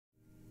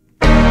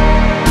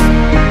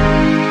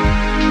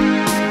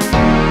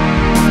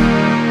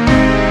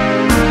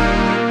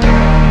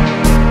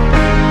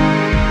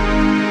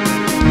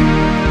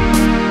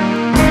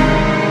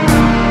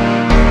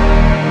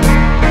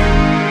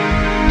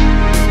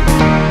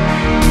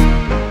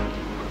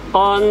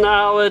On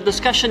our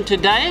discussion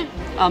today,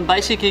 I'm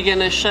basically going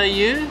to show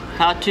you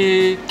how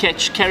to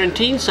catch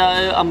Karenteen. So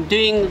I'm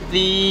doing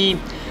the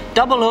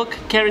double hook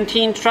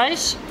Karenteen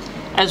trace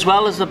as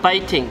well as the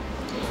baiting.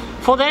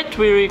 For that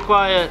we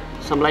require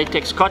some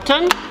latex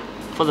cotton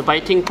for the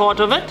baiting part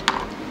of it,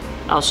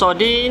 our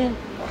sardine,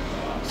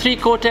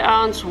 3/4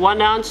 ounce,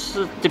 1 ounce,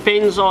 it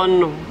depends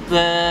on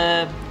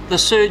the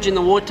surge in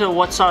the water,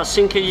 what size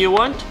sinker you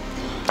want.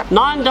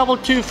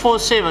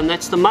 92247,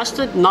 that's the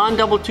mustard,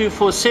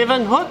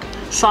 92247 hook,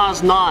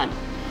 size 9.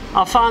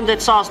 I found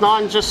that size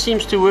 9 just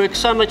seems to work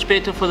so much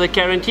better for the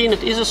Karenteen.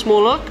 It is a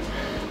small hook,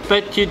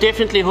 but you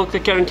definitely hook the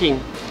Karenteen.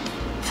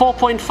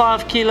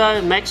 4.5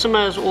 kilo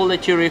maxima is all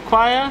that you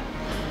require,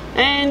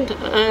 and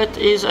it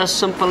is as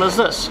simple as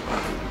this.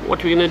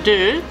 What we're going to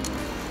do,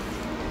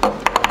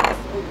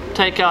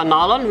 take our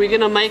nylon, we're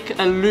going to make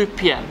a loop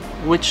here,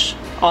 which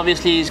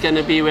obviously is going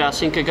to be where our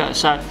sinker goes.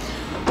 So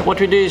what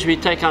we do is we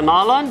take our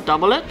nylon,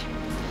 double it,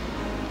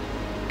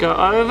 go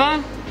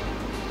over,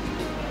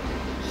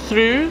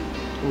 through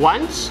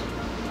once,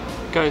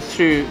 go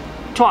through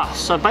twice.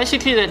 So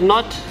basically that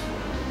knot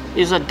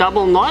is a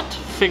double knot,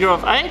 figure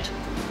of 8,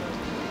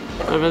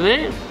 over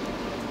there,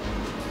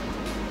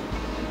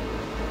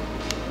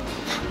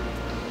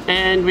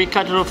 and we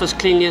cut it off as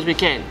cleanly as we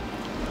can.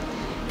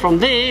 From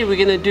there we're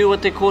going to do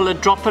what they call a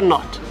dropper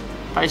knot.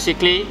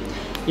 Basically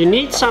you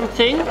need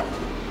something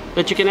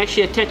that you can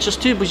actually attach this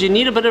to, because you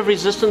need a bit of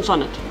resistance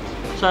on it.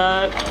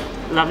 So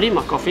lovely,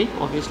 my coffee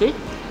obviously.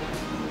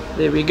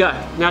 There we go.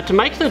 Now to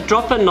make the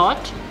dropper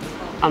knot,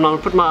 I'm going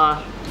to put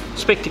my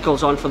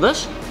spectacles on for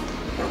this,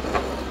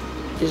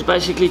 is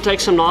basically take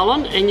some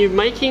nylon and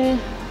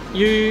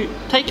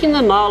taking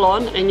the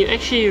nylon and you're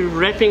actually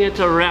wrapping it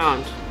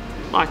around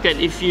like that.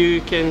 If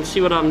you can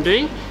see what I'm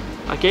doing,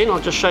 again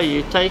I'll just show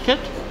you. Take it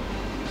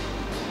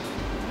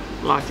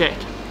like that.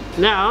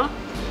 Now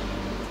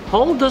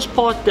hold this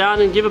part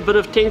down and give a bit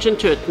of tension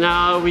to it.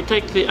 Now we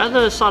take the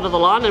other side of the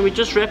line and we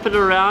just wrap it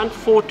around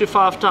 4 to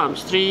 5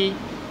 times. 3,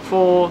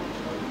 4,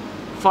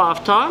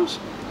 5 times.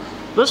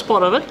 This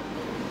part of it,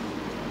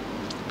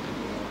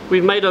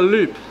 we've made a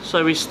loop.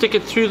 So we stick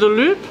it through the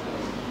loop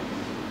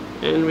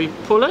and we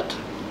pull it.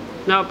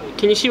 Now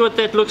can you see what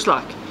that looks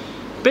like?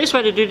 Best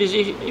way to do it is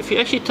if you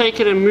actually take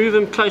it and move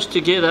them close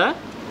together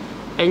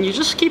and you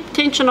just keep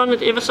tension on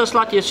it ever so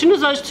slightly. As soon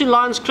as those two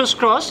lines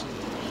crisscross,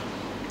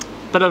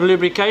 a bit of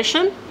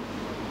lubrication,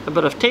 a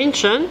bit of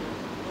tension,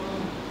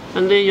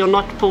 and there your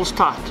knot pulls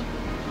tight.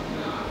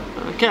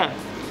 Okay,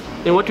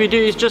 then what we do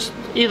is just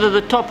either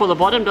the top or the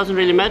bottom, doesn't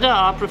really matter.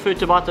 I prefer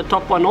to bite the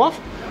top one off.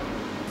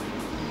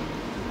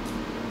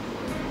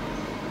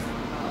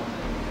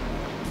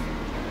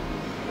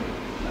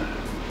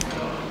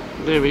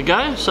 There we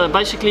go. So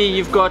basically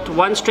you've got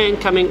one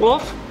strand coming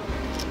off.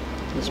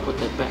 Let's put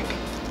that back.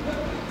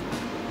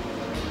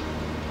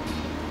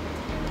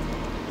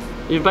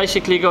 You've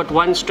basically got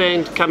one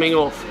strand coming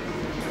off.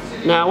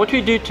 Now what we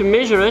do to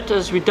measure it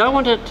is we don't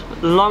want it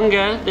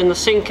longer than the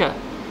sinker.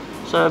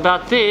 So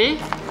about there,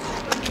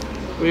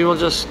 we will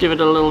just give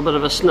it a little bit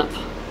of a snip.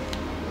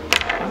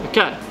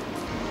 Okay.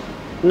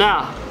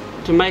 Now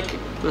to make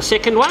the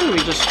second one, we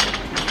just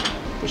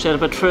push that a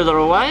bit further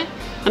away,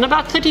 and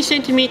about 30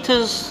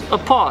 centimeters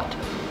apart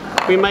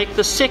we make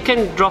the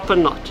second dropper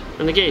knot.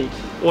 And again,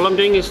 all I'm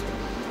doing is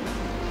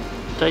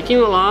taking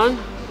the line,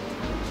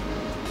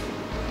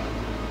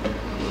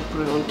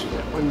 put it onto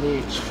that one there,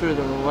 it's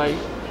further away.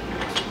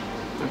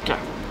 Okay,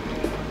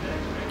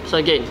 so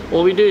again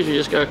all we do is we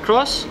just go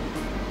across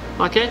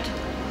like that,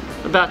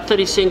 about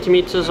 30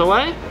 centimeters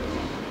away,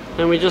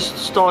 and we just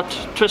start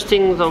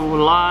twisting the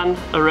line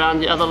around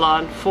the other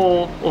line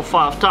 4 or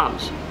 5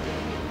 times.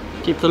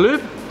 Keep the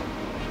loop,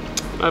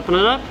 open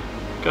it up,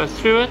 go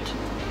through it.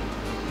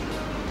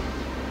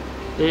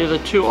 There the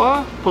two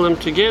are, pull them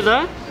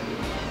together,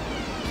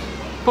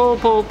 pull,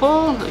 pull,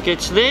 pull, it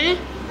gets there.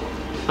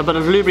 A bit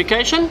of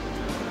lubrication,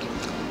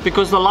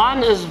 because the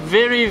line is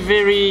very,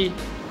 very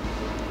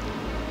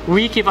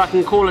weak, if I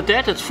can call it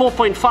that. It's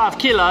 4.5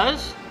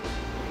 kilos.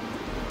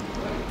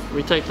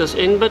 We take this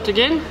end bit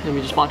again and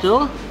we just bite it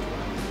all.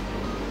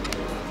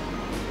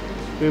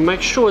 We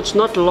make sure it's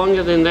not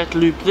longer than that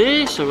loop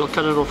there, so we'll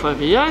cut it off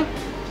over here.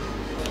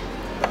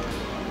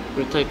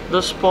 We take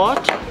this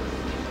part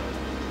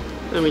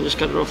and we just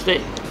cut it off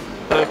there.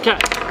 Okay,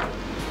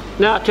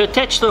 now to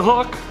attach the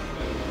hook,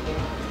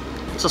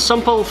 it's a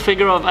simple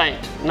figure of 8,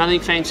 nothing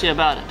fancy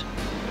about it.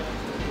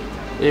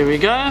 There we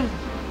go.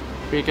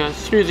 We go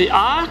through the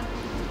eye,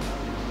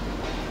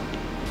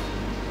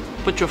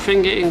 put your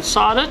finger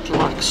inside it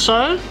like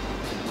so,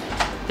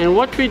 and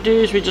what we do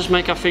is we just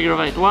make our figure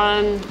of 8.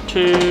 1,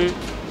 2,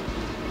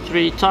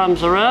 3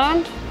 times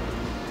around.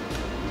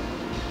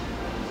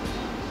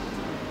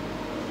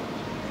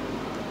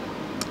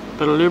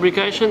 Bit of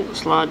lubrication,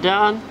 slide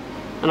down,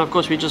 and of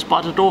course we just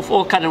bite it off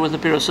or cut it with a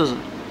pair of scissors.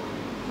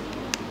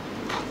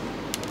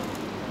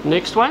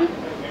 Next one,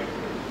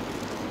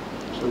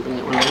 so bring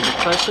that one a little bit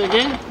closer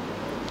again.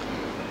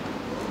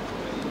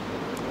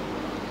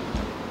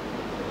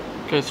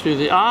 Go through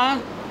the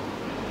eye,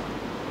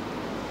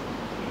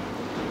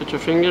 Put your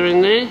finger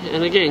in there,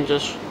 and again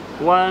just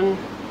 1,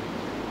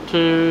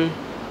 2,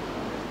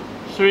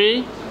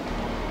 3.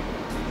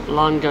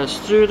 Line goes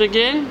through it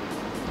again.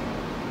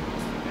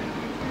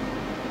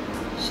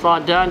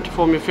 Slide down to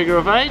form your figure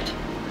of 8.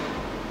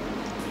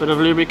 Bit of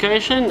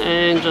lubrication,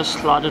 and just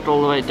slide it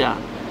all the way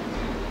down.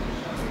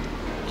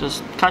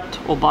 Just cut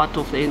or bite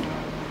off the end.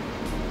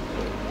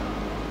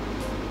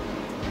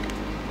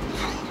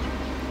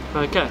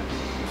 Okay.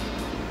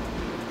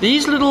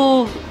 These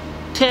little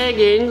tag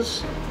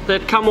ends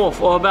that come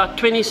off are about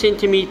 20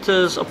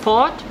 centimeters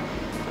apart.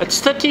 It's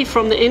 30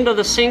 from the end of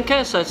the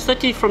sinker, so it's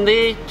 30 from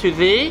there to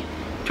there,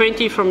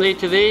 20 from there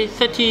to there,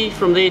 30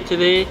 from there to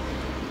there,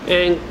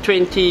 and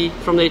 20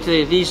 from there to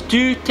there. These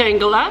do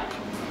tangle up,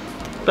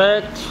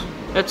 but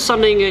it's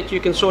something that you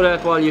can sort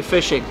out while you're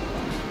fishing.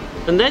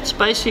 And that's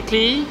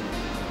basically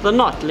the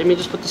knot. Let me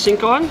just put the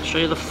sinker on, show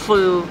you the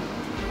full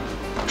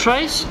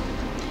trace.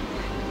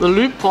 The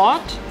loop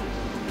part,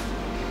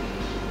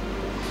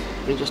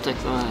 we just take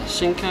the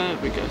sinker,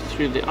 we go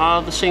through the eye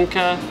of the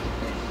sinker,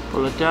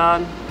 pull it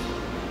down,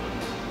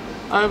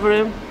 over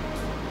him,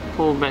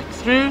 pull back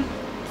through,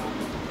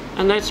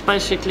 and that's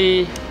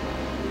basically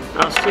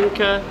our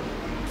sinker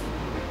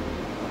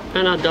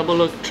and our double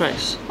hook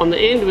trace. On the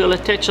end we'll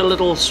attach a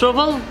little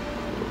swivel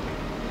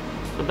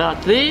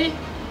about there,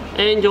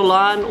 and your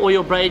line or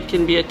your braid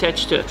can be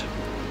attached to it.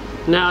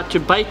 Now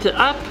to bait it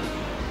up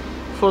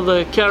for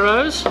the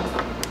carrows,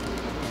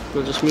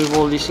 we'll just move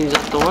all these things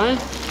out the way.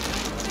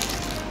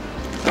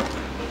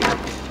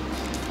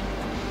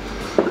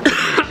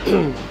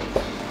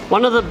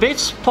 One of the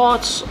best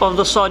parts of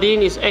the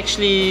sardine is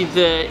actually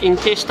the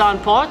intestine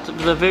part,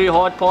 the very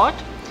hard part.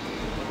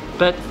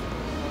 But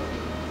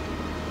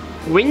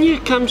when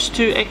it comes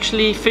to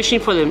actually fishing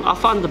for them, I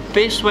find the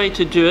best way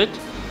to do it,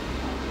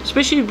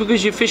 especially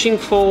because you're fishing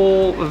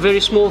for very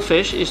small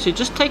fish, is to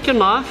just take your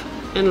knife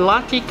and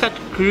lightly cut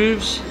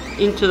grooves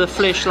into the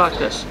flesh like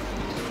this.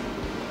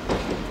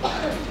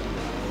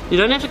 You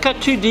don't have to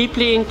cut too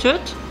deeply into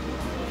it,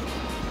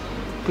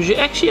 because you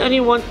actually only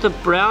want the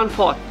brown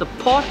part, the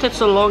part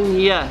that's along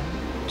here,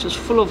 which is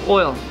full of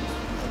oil.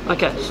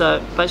 Okay,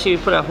 so basically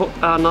we put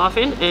our knife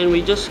in and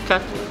we just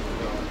cut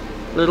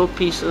little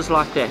pieces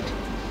like that.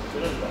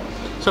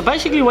 So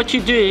basically what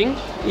you're doing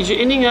is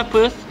you're ending up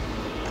with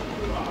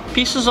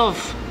pieces of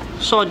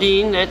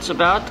sardine that's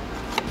about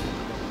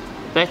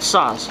that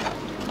size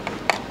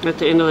at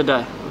the end of the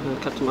day. I'm going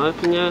to cut them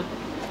open here.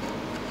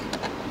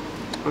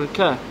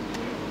 Okay.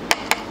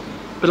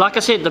 But like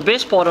I said, the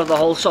best part of the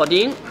whole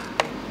sardine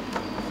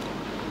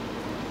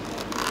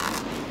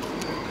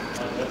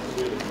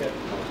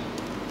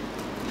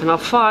and I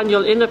find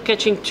you'll end up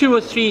catching 2 or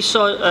 3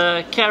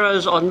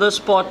 carrows on this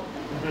part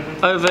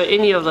over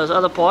any of those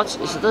other parts,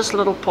 is this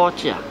little part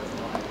here.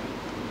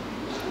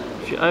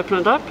 If you open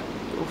it up,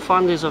 you'll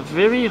find there's a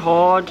very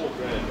hard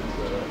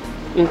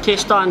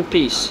intestine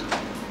piece,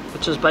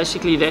 which is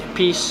basically that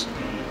piece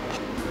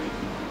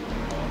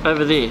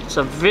over there. It's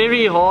a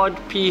very hard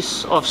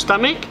piece of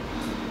stomach,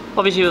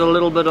 obviously with a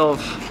little bit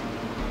of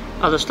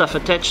other stuff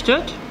attached to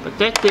it, but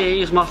that there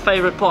is my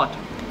favorite part.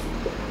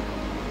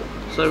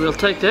 So we'll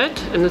take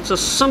that, and it's as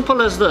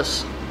simple as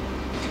this.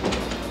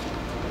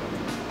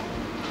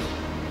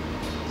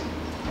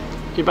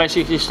 You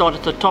basically start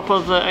at the top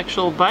of the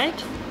actual bait,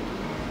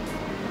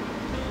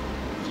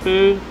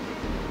 through,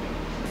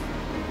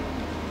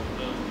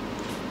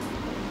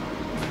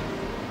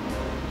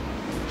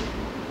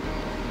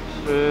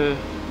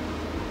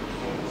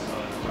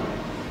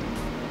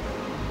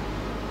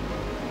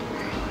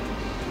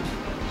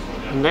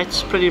 and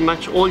that's pretty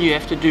much all you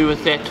have to do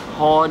with that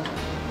hard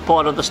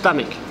part of the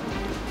stomach.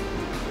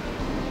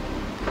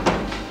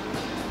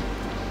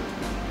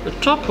 The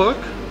top hook,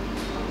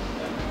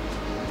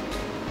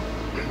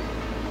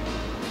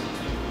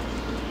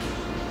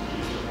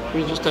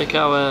 we just take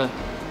our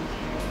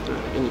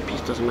any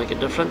piece doesn't make a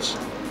difference,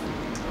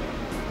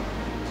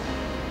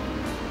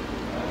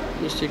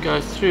 just to go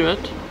through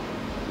it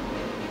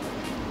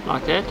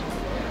like that,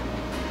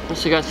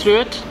 just to go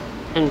through it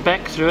and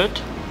back through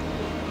it.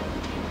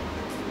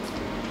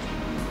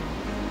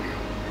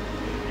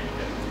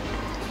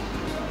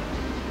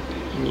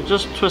 You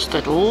just twist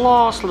that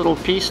last little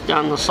piece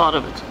down the side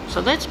of it.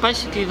 So that's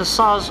basically the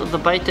size of the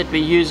bait that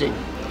we're using.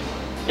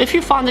 If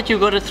you find that you've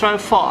got to throw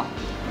far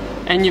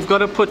and you've got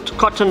to put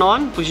cotton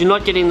on because you're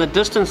not getting the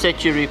distance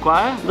that you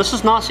require, this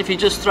is nice if you're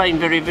just throwing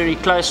very, very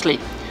closely.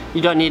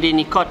 You don't need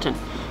any cotton.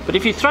 But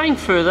if you're throwing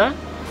further,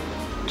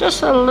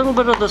 just a little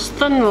bit of this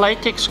thin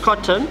latex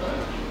cotton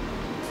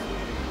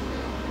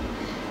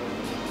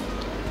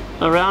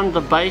around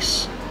the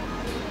base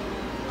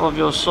of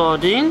your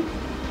sardine,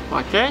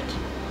 like that,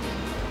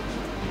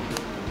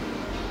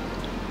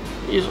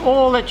 is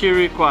all that you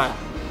require.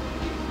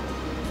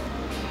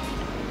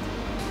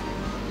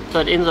 So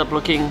it ends up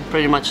looking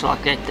pretty much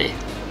like that there.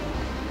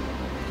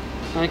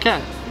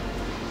 Okay,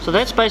 so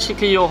that's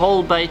basically your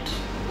whole bait,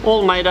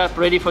 all made up,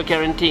 ready for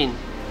Karenteen.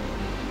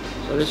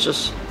 So let's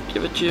just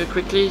give it to you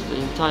quickly, the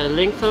entire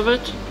length of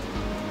it.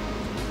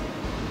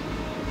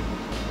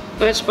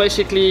 That's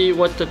basically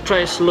what the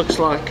trace looks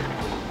like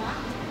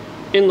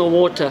in the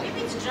water.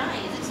 Maybe it's dry.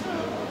 Is it still?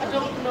 I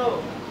don't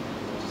know.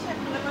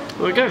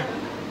 There we go.